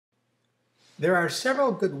There are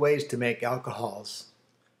several good ways to make alcohols.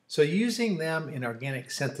 So using them in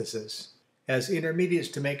organic synthesis as intermediates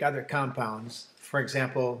to make other compounds, for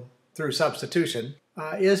example, through substitution,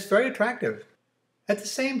 is very attractive. At the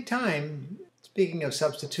same time, speaking of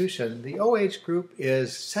substitution, the OH group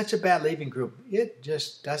is such a bad leaving group, it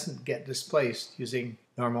just doesn't get displaced using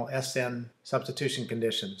normal SN substitution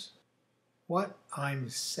conditions. What I'm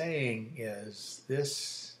saying is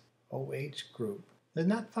this OH group does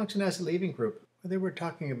not function as a leaving group. Whether we're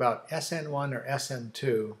talking about Sn1 or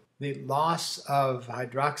Sn2, the loss of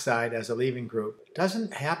hydroxide as a leaving group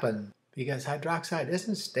doesn't happen because hydroxide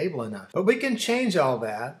isn't stable enough. But we can change all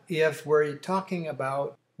that if we're talking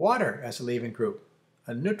about water as a leaving group,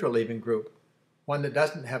 a neutral leaving group, one that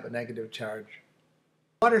doesn't have a negative charge.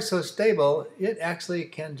 Water is so stable, it actually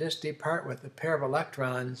can just depart with a pair of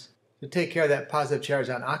electrons to take care of that positive charge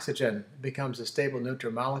on oxygen. It becomes a stable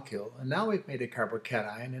neutral molecule, and now we've made a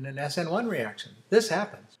carbocation in an Sn1 reaction. This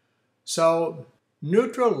happens. So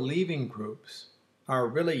neutral leaving groups are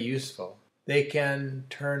really useful. They can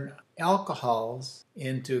turn alcohols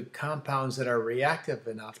into compounds that are reactive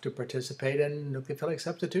enough to participate in nucleophilic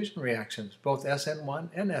substitution reactions, both Sn1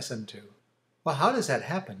 and Sn2. Well, how does that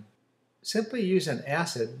happen? Simply use an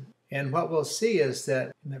acid, and what we'll see is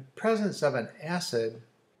that in the presence of an acid,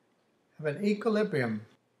 have an equilibrium,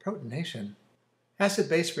 protonation.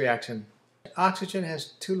 Acid-base reaction. Oxygen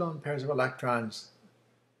has two lone pairs of electrons.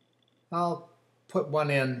 I'll put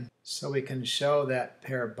one in so we can show that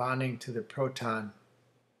pair bonding to the proton.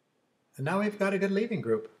 And now we've got a good leaving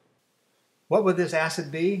group. What would this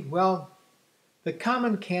acid be? Well, the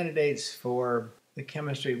common candidates for the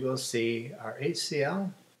chemistry we'll see are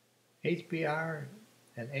HCl, HBr,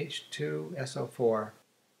 and H2SO4.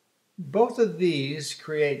 Both of these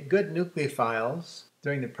create good nucleophiles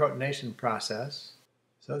during the protonation process.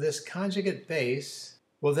 So this conjugate base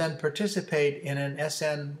will then participate in an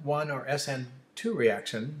Sn1 or Sn2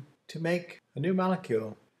 reaction to make a new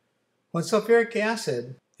molecule. When sulfuric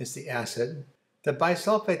acid is the acid, the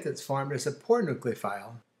bisulfate that's formed is a poor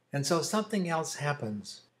nucleophile, and so something else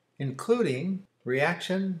happens, including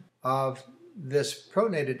reaction of this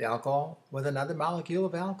protonated alcohol with another molecule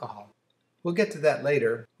of alcohol. We'll get to that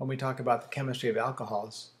later when we talk about the chemistry of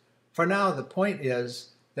alcohols. For now, the point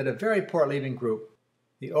is that a very poor leaving group,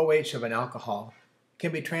 the OH of an alcohol,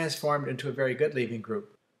 can be transformed into a very good leaving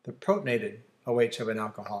group, the protonated OH of an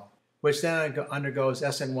alcohol, which then undergoes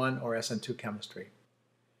Sn1 or Sn2 chemistry.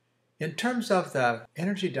 In terms of the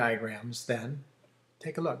energy diagrams, then,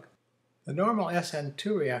 take a look. The normal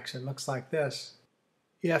Sn2 reaction looks like this.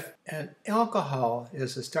 If an alcohol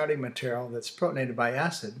is the starting material that's protonated by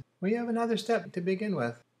acid, we have another step to begin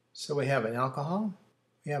with. So we have an alcohol,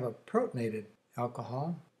 we have a protonated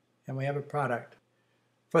alcohol, and we have a product.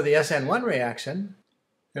 For the Sn1 reaction,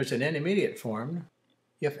 there's an intermediate formed.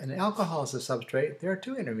 If an alcohol is a substrate, there are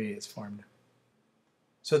two intermediates formed.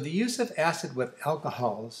 So the use of acid with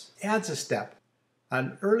alcohols adds a step,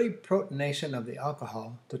 an early protonation of the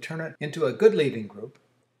alcohol to turn it into a good leaving group,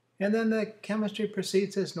 and then the chemistry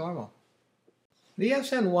proceeds as normal. The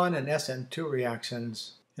Sn1 and Sn2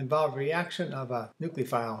 reactions involve reaction of a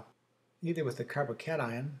nucleophile, either with a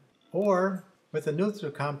carbocation or with a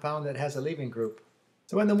neutral compound that has a leaving group.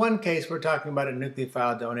 So in the one case, we're talking about a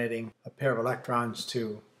nucleophile donating a pair of electrons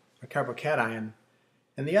to a carbocation.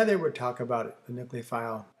 In the other, we're talking about the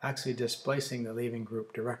nucleophile actually displacing the leaving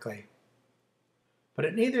group directly. But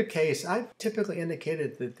in either case, I've typically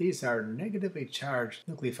indicated that these are negatively charged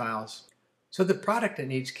nucleophiles. So the product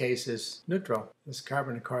in each case is neutral. This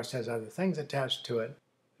carbon, of course, has other things attached to it.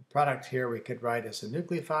 The product here we could write as a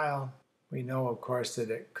nucleophile. We know, of course, that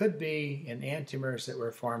it could be enantiomers that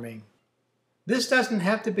we're forming. This doesn't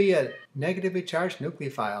have to be a negatively charged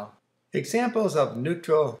nucleophile. Examples of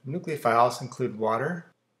neutral nucleophiles include water,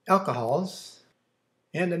 alcohols,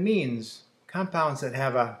 and amines, compounds that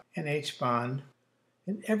have a NH bond.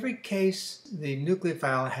 In every case, the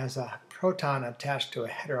nucleophile has a proton attached to a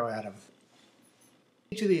heteroatom.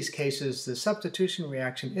 In each of these cases, the substitution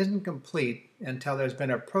reaction isn't complete until there's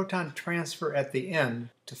been a proton transfer at the end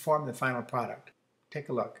to form the final product. Take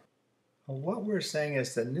a look. What we're saying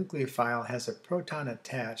is the nucleophile has a proton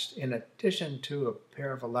attached in addition to a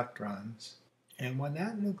pair of electrons. And when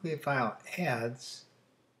that nucleophile adds,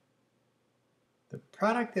 the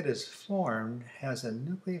product that is formed has a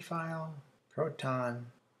nucleophile, proton,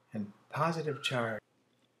 and positive charge.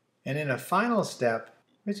 And in a final step,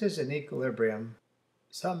 which is an equilibrium,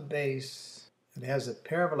 some base that has a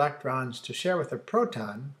pair of electrons to share with a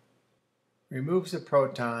proton removes a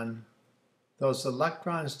proton. Those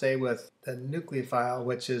electrons stay with the nucleophile,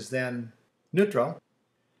 which is then neutral.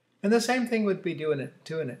 And the same thing would be doing it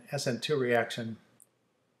to an Sn2 reaction.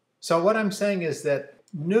 So what I'm saying is that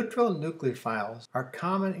neutral nucleophiles are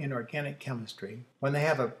common in organic chemistry when they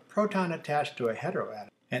have a proton attached to a heteroatom.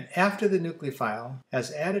 And after the nucleophile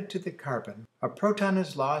has added to the carbon, a proton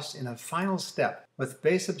is lost in a final step with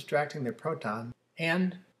base subtracting the proton.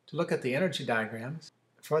 And to look at the energy diagrams,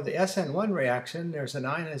 for the Sn1 reaction, there's an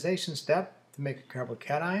ionization step to make a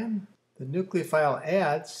carbocation. The nucleophile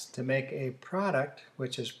adds to make a product,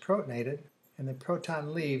 which is protonated, and the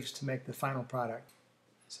proton leaves to make the final product.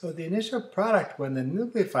 So the initial product when the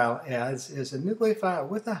nucleophile adds is a nucleophile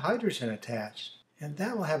with a hydrogen attached, and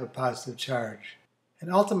that will have a positive charge.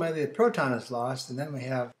 And ultimately the proton is lost, and then we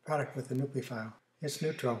have a product with a nucleophile. It's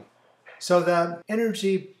neutral. So the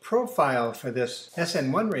energy profile for this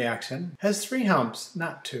Sn1 reaction has 3 humps,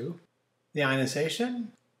 not 2. The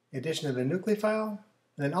ionization, the addition of the nucleophile,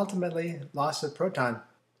 and then ultimately loss of proton.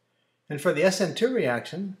 And for the Sn2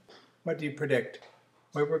 reaction, what do you predict?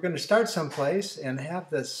 Well, we're going to start someplace and have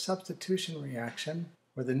the substitution reaction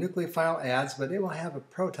where the nucleophile adds, but it will have a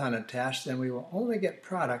proton attached, and we will only get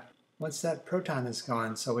product once that proton is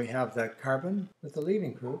gone. So we have the carbon with the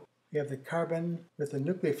leaving group. We have the carbon with the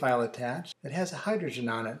nucleophile attached that has a hydrogen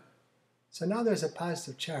on it. So now there's a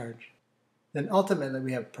positive charge. Then ultimately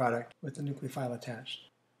we have product with the nucleophile attached.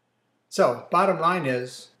 So bottom line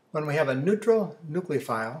is, when we have a neutral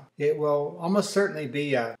nucleophile, it will almost certainly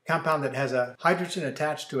be a compound that has a hydrogen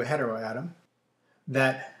attached to a heteroatom.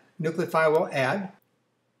 That nucleophile will add.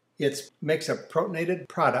 It makes a protonated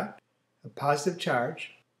product, a positive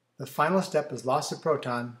charge. The final step is loss of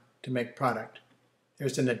proton to make product.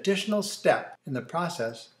 There's an additional step in the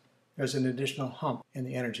process. There's an additional hump in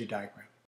the energy diagram.